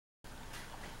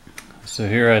So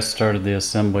here I started the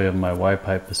assembly of my Y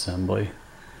pipe assembly.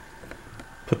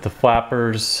 Put the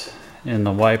flappers in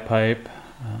the Y pipe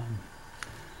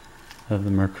of the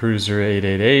Mercruiser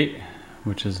 888,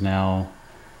 which is now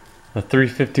a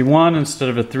 351 instead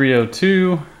of a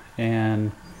 302,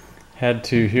 and had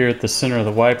to, here at the center of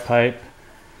the Y pipe,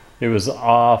 it was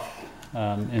off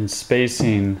in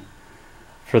spacing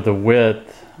for the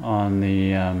width on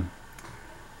the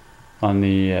what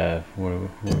do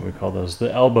we call those?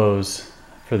 The elbows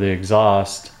for the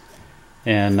exhaust,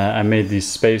 and I made these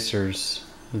spacers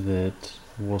that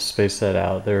will space that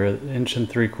out. They're 1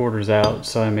 3/4 inches out,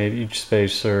 so I made each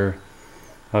spacer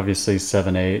obviously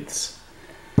 7/8.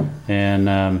 And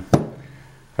I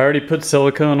already put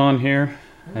silicone on here.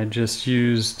 I just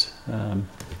used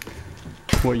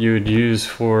what you would use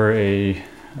for a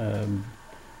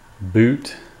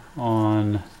boot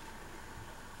on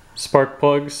spark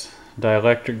plugs.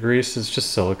 Dielectric grease is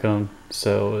just silicone,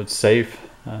 so it's safe.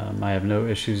 I have no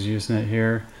issues using it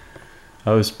here.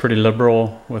 I was pretty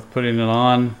liberal with putting it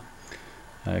on.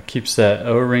 Keeps that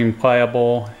O-ring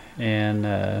pliable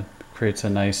and creates a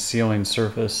nice sealing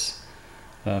surface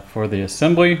for the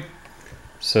assembly.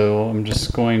 So I'm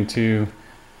just going to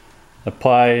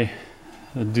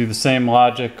do the same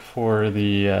logic for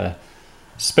the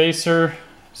spacer.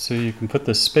 So you can put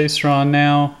the spacer on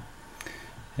now,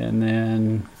 and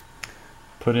then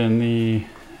put in the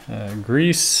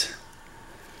grease.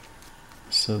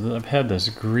 So I've had this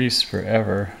grease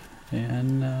forever,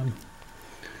 and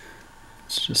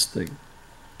it's just the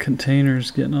container's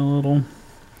getting a little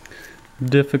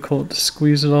difficult to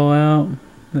squeeze it all out.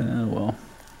 Well,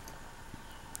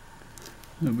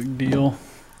 no big deal.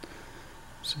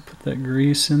 So put that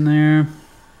grease in there.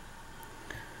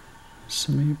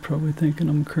 Some of you probably thinking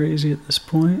I'm crazy at this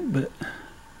point, but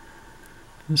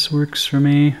this works for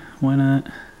me. Why not?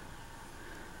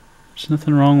 There's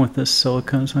nothing wrong with this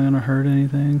silicone. It's not going to hurt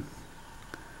anything.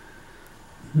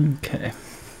 Okay.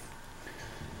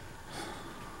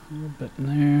 A little bit in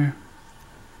there.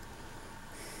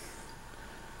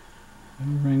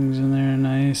 O-rings in there,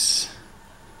 nice.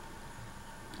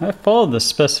 I followed the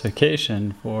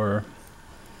specification for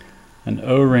an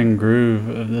O-ring groove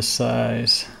of this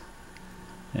size,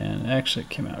 and it actually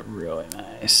came out really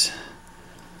nice.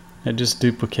 I just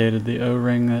duplicated the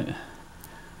O-ring that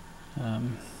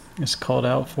is called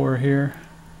out for here.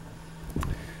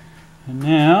 And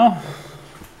now,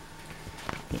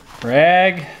 get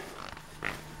rag.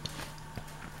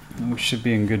 And we should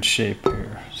be in good shape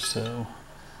here. So,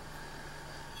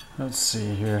 let's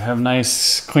see here. Have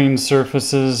nice clean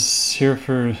surfaces here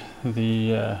for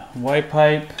the Y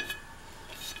pipe.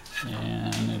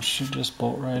 And it should just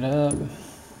bolt right up.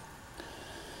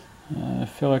 I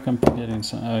feel like I'm forgetting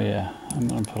some. Oh yeah, I'm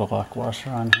going to put a lock washer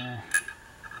on here.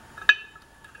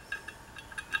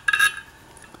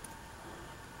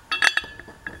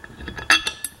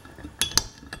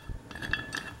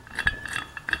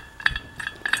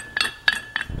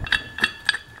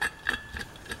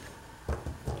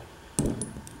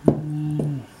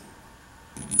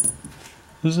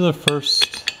 These are the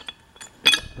first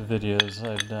videos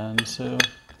I've done, so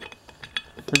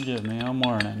forgive me, I'm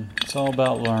learning. It's all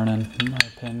about learning, in my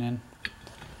opinion.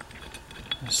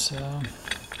 So,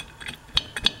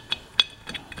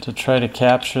 to try to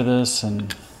capture this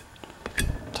and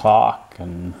talk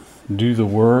and do the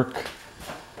work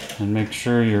and make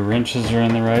sure your wrenches are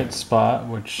in the right spot,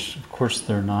 which of course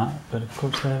they're not, but of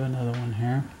course I have another one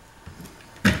here.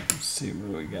 Let's see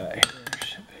what we got here.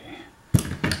 Should be,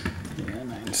 yeah,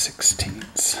 9/16.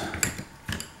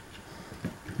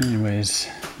 Anyways,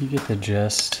 you get the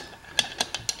gist.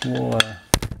 We'll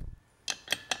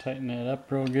tighten it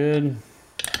up real good.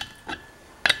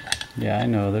 Yeah, I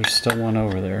know, there's still one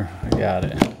over there. I got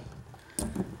it.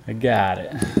 I got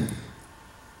it.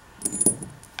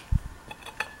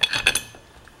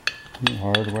 New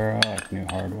hardware, I like new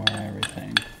hardware and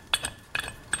everything.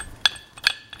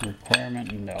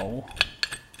 Requirement, no.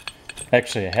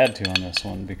 Actually, I had to on this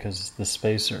one because the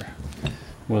spacer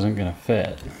wasn't going to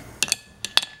fit.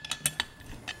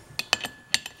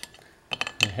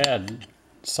 Had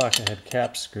socket head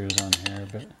cap screws on here,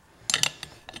 but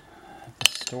at the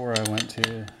store I went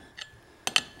to,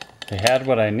 they had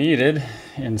what I needed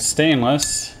in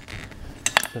stainless,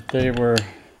 but they wanted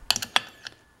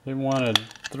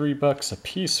 $3 a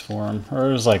piece for them, or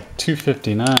it was like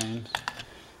 $2.59.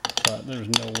 But there's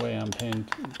no way I'm paying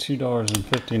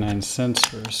 $2.59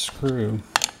 for a screw,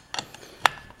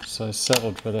 so I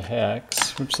settled for the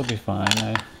hex, which will be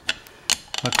fine.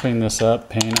 I'll clean this up,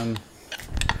 paint them.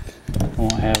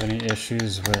 Won't have any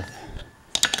issues with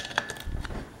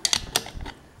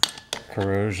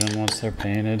corrosion once they're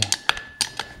painted.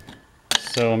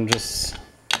 So I'm just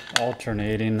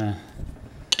alternating that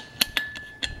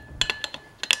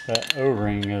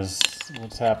O-ring. Is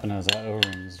what's happened is that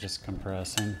O-ring is just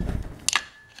compressing.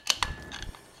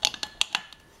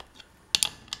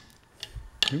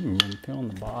 Ooh, I'm feeling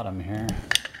the bottom here.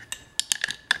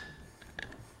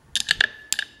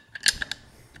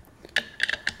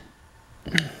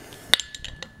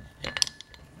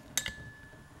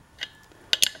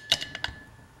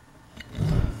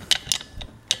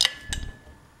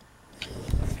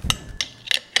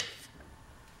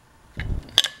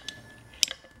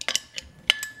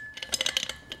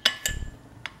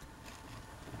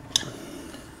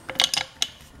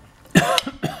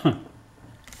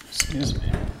 Excuse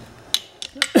me.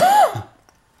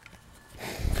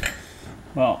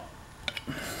 Well,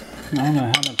 I don't know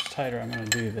how much tighter I'm going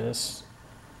to do this,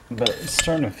 but it's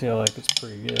starting to feel like it's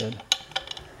pretty good.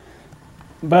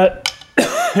 But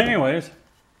anyways,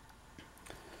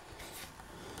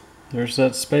 there's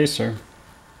that spacer.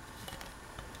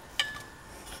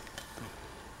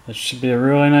 It should be a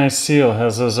really nice seal. It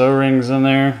has those O-rings in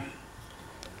there.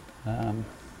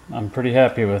 I'm pretty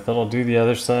happy with it. I'll do the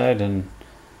other side and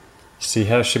see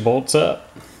how she bolts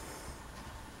up.